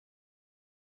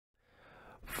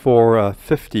For a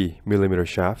 50mm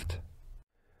shaft,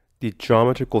 the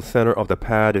geometrical center of the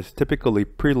pad is typically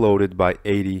preloaded by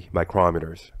 80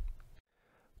 micrometers.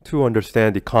 To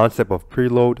understand the concept of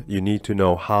preload, you need to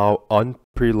know how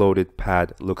unpreloaded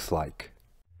pad looks like.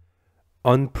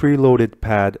 Unpreloaded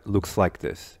pad looks like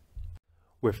this,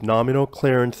 with nominal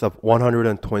clearance of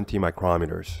 120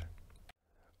 micrometers,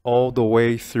 all the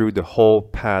way through the whole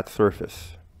pad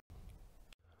surface.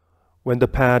 When the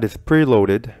pad is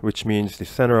preloaded, which means the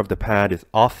center of the pad is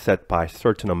offset by a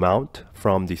certain amount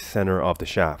from the center of the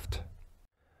shaft.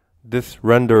 This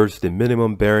renders the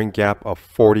minimum bearing gap of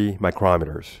 40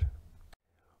 micrometers,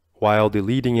 while the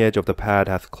leading edge of the pad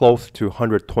has close to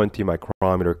 120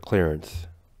 micrometer clearance.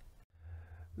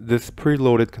 This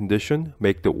preloaded condition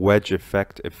makes the wedge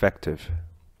effect effective.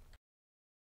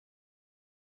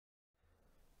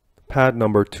 Pad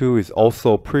number 2 is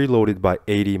also preloaded by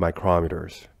 80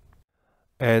 micrometers.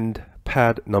 And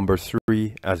pad number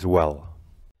 3 as well.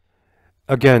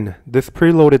 Again, this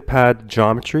preloaded pad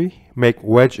geometry makes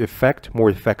wedge effect more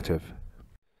effective.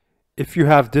 If you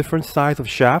have different size of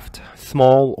shaft,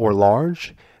 small or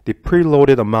large, the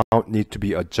preloaded amount needs to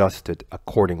be adjusted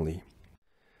accordingly.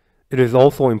 It is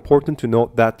also important to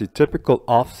note that the typical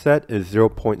offset is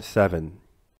 0.7,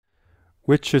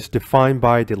 which is defined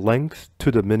by the length to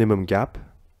the minimum gap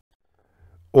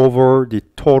over the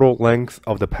total length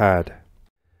of the pad.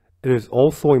 It is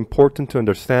also important to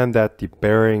understand that the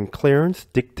bearing clearance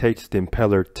dictates the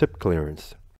impeller tip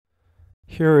clearance.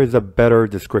 Here is a better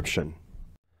description.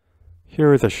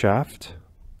 Here is a shaft,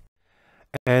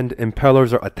 and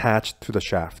impellers are attached to the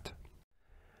shaft.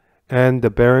 And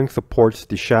the bearing supports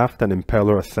the shaft and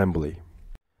impeller assembly.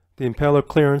 The impeller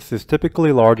clearance is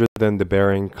typically larger than the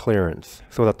bearing clearance,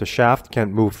 so that the shaft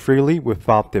can move freely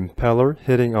without the impeller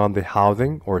hitting on the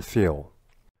housing or seal.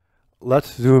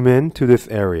 Let's zoom in to this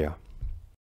area.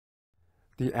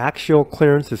 The axial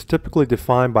clearance is typically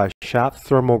defined by shaft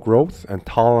thermal growth and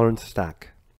tolerance stack.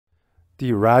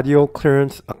 The radial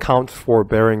clearance accounts for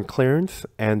bearing clearance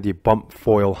and the bump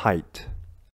foil height.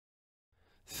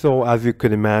 So as you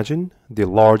could imagine, the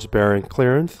large bearing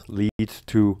clearance leads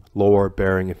to lower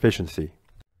bearing efficiency.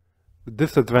 The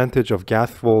disadvantage of gas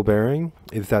foil bearing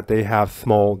is that they have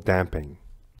small damping.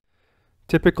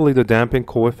 Typically, the damping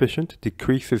coefficient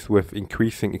decreases with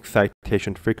increasing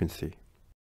excitation frequency.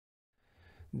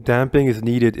 Damping is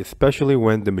needed especially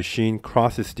when the machine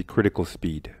crosses the critical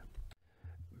speed,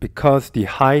 because the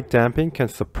high damping can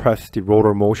suppress the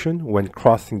rotor motion when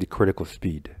crossing the critical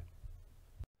speed.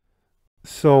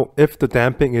 So if the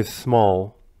damping is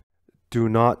small, do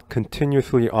not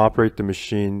continuously operate the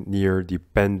machine near the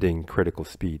bending critical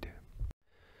speed.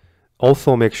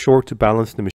 Also, make sure to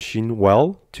balance the machine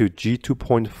well to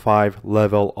G2.5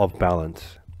 level of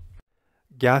balance.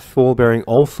 Gas foil bearing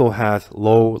also has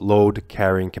low load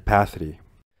carrying capacity,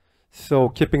 so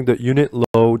keeping the unit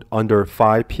load under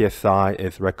 5 psi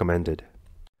is recommended.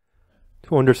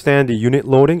 To understand the unit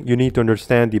loading, you need to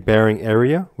understand the bearing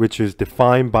area, which is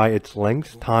defined by its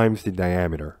length times the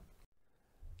diameter.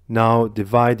 Now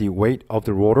divide the weight of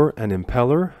the rotor and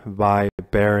impeller by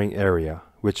bearing area,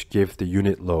 which gives the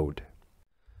unit load.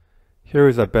 Here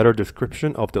is a better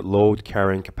description of the load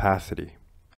carrying capacity.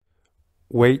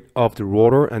 Weight of the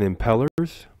rotor and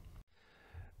impellers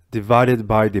divided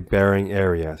by the bearing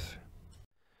areas,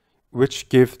 which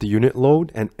gives the unit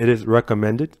load, and it is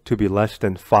recommended to be less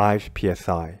than 5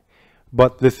 psi,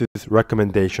 but this is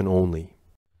recommendation only.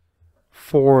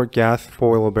 For gas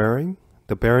foil bearing,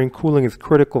 the bearing cooling is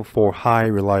critical for high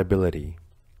reliability.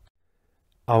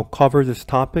 I'll cover this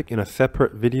topic in a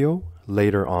separate video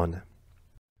later on.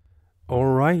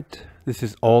 Alright, this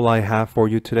is all I have for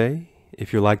you today.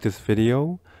 If you like this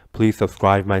video, please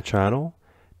subscribe my channel.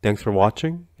 Thanks for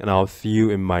watching, and I'll see you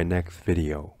in my next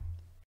video.